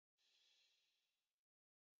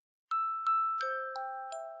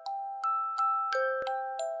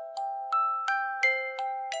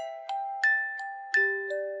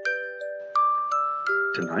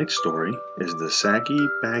Tonight's story is The Saggy,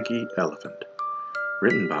 Baggy Elephant,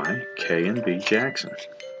 written by K. and B. Jackson,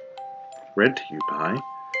 read to you by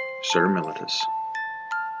Sir Militus.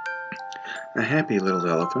 A happy little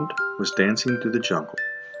elephant was dancing through the jungle.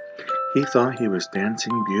 He thought he was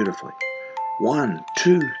dancing beautifully. 1,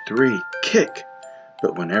 2, 3, kick!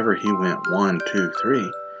 But whenever he went 1, 2,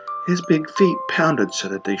 3, his big feet pounded so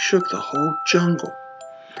that they shook the whole jungle.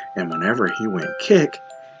 And whenever he went kick,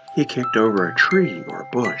 he kicked over a tree or a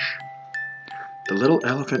bush. The little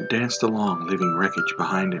elephant danced along, leaving wreckage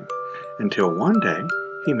behind him, until one day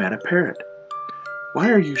he met a parrot. "Why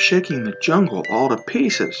are you shaking the jungle all to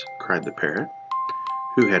pieces?" cried the parrot,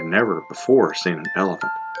 who had never before seen an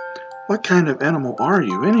elephant. "What kind of animal are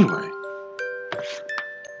you, anyway?"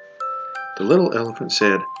 The little elephant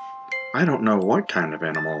said, "I don't know what kind of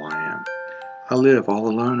animal I am. I live all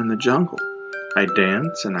alone in the jungle. I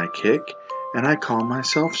dance and I kick, and I call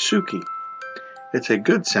myself Sookie. It's a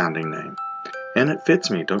good sounding name, and it fits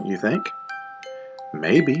me, don't you think?"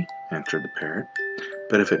 "Maybe," answered the parrot,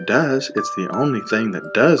 "but if it does, it's the only thing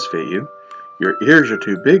that does fit you. Your ears are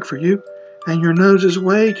too big for you, and your nose is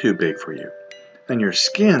way too big for you, and your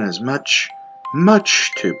skin is much,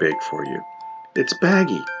 much too big for you. It's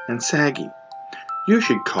baggy and saggy. You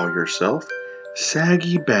should call yourself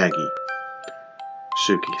Saggy Baggy."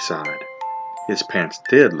 Sookie sighed. His pants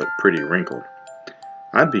did look pretty wrinkled.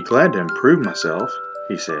 "I'd be glad to improve myself,"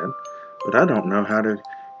 he said, "but I don't know how to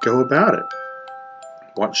go about it.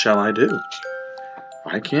 What shall I do?"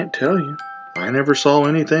 "I can't tell you. I never saw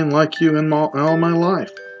anything like you in all my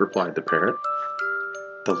life," replied the parrot.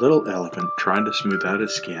 The little elephant tried to smooth out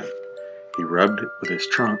his skin. He rubbed it with his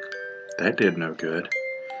trunk. That did no good.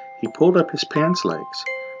 He pulled up his pants legs,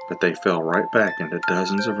 but they fell right back into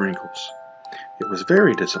dozens of wrinkles. It was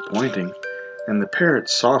very disappointing, and the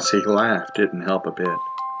parrot's saucy laugh didn't help a bit.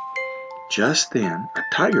 Just then a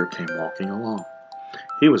tiger came walking along.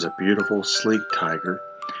 He was a beautiful, sleek tiger.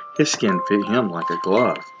 His skin fit him like a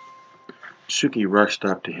glove. Sookie rushed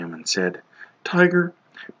up to him and said, "Tiger,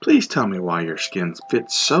 please tell me why your skin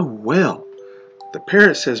fits so well. The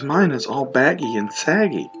parrot says mine is all baggy and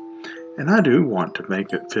saggy, and I do want to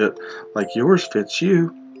make it fit like yours fits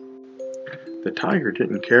you." The tiger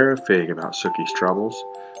didn't care a fig about Sookie's troubles,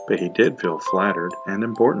 but he did feel flattered and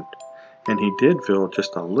important, and he did feel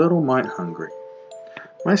just a little mite hungry.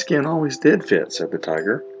 "My skin always did fit," said the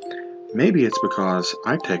tiger. "Maybe it's because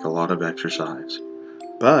I take a lot of exercise.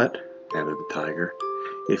 But," added the tiger,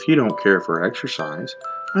 "if you don't care for exercise,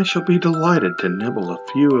 I shall be delighted to nibble a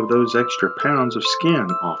few of those extra pounds of skin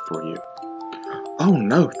off for you." "Oh,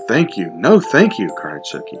 no, thank you, no, thank you," cried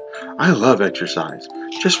Sookie. "I love exercise.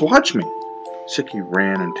 Just watch me." Sookie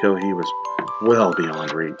ran until he was well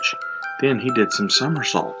beyond reach. Then he did some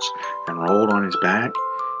somersaults and rolled on his back.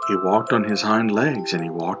 He walked on his hind legs and he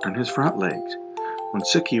walked on his front legs. When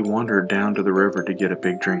Sookie wandered down to the river to get a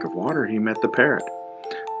big drink of water, he met the parrot.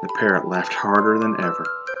 The parrot laughed harder than ever.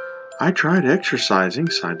 "I tried exercising,"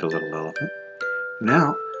 sighed the little elephant.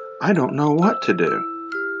 "Now I don't know what to do."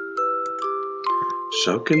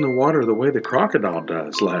 "Soak in the water the way the crocodile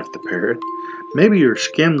does," laughed the parrot. "Maybe your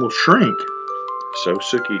skin will shrink." So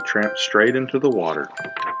Sookie tramped straight into the water.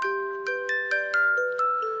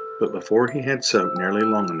 But before he had soaked nearly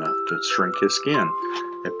long enough to shrink his skin,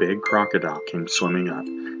 a big crocodile came swimming up,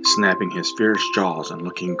 snapping his fierce jaws and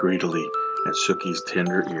looking greedily at Sookie's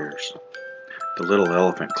tender ears. The little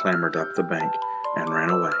elephant clambered up the bank and ran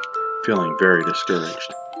away, feeling very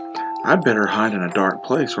discouraged. "I'd better hide in a dark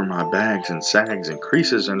place where my bags and sags and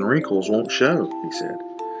creases and wrinkles won't show," he said.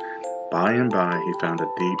 By and by he found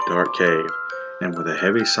a deep, dark cave, and with a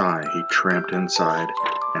heavy sigh he tramped inside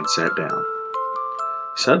and sat down.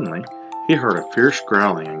 Suddenly he heard a fierce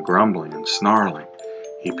growling and grumbling and snarling.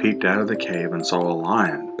 He peeped out of the cave and saw a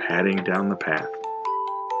lion padding down the path.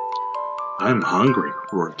 "I'm hungry,"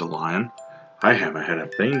 roared the lion. "I haven't had a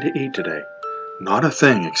thing to eat today. Not a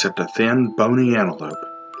thing except a thin, bony antelope,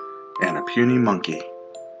 and a puny monkey,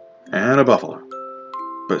 and a buffalo,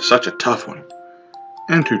 but such a tough one,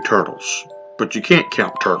 and 2 turtles, but you can't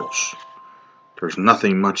count turtles. There's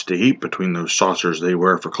nothing much to eat between those saucers they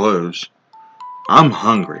wear for clothes. I'm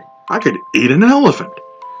hungry. I could eat an elephant."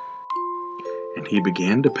 And he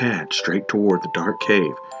began to pad straight toward the dark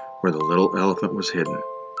cave where the little elephant was hidden.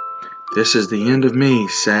 "This is the end of me,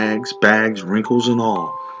 sags, bags, wrinkles, and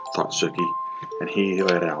all," thought Sookie, and he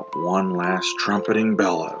let out one last trumpeting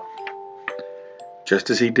bellow. Just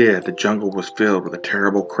as he did, the jungle was filled with a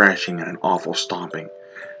terrible crashing and an awful stomping.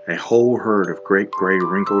 A whole herd of great gray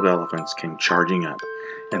wrinkled elephants came charging up,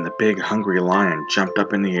 and the big hungry lion jumped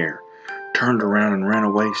up in the air, turned around and ran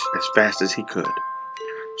away as fast as he could.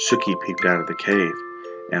 Sookie peeped out of the cave.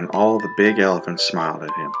 and all the big elephants smiled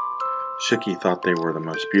at him. Sookie thought they were the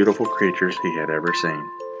most beautiful creatures he had ever seen.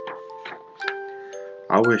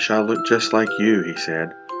 "I wish I looked just like you," he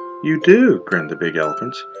said. "You do," grinned the big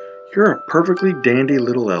elephants. "You're a perfectly dandy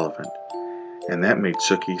little elephant." And that made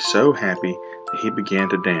Sookie so happy that he began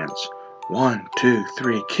to dance, 1, 2,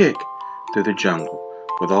 3, kick, through the jungle,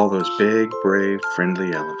 with all those big, brave,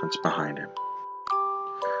 friendly elephants behind him.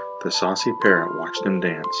 The saucy parrot watched him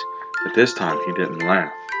dance, but this time he didn't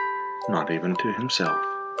laugh, not even to himself.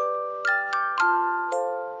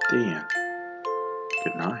 The end.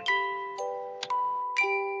 Good night.